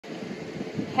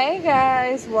Hey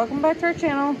guys, welcome back to our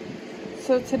channel.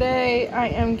 So today I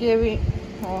am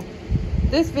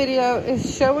this video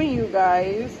is showing you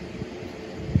guys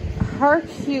her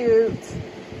cute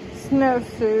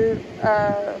snowsuit.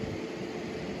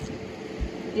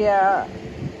 Yeah,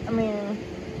 I mean,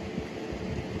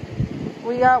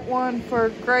 we got one for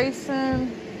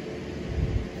Grayson,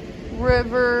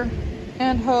 River,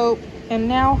 and Hope, and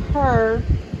now her.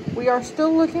 We are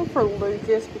still looking for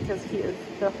Lucas because he is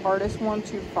the hardest one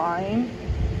to find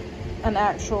an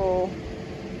actual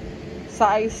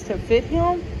size to fit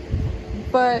him.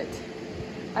 But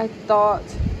I thought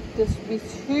this would be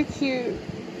too cute,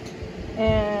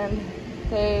 and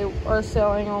they are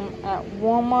selling them at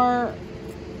Walmart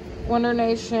Wonder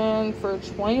Nation for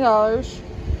 $20.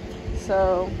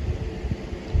 So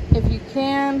if you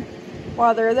can,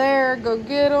 while they're there, go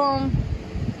get them.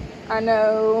 I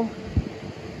know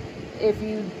if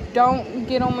you don't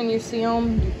get them when you see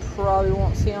them, you probably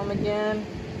won't see them again.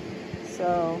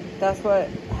 So that's what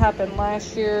happened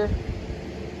last year.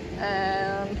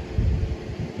 And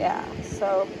yeah,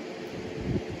 so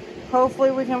hopefully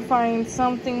we can find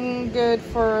something good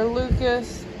for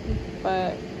Lucas.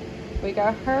 But we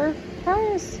got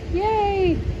hers.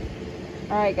 Yay!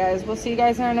 Alright guys, we'll see you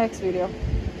guys in our next video.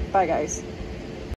 Bye guys.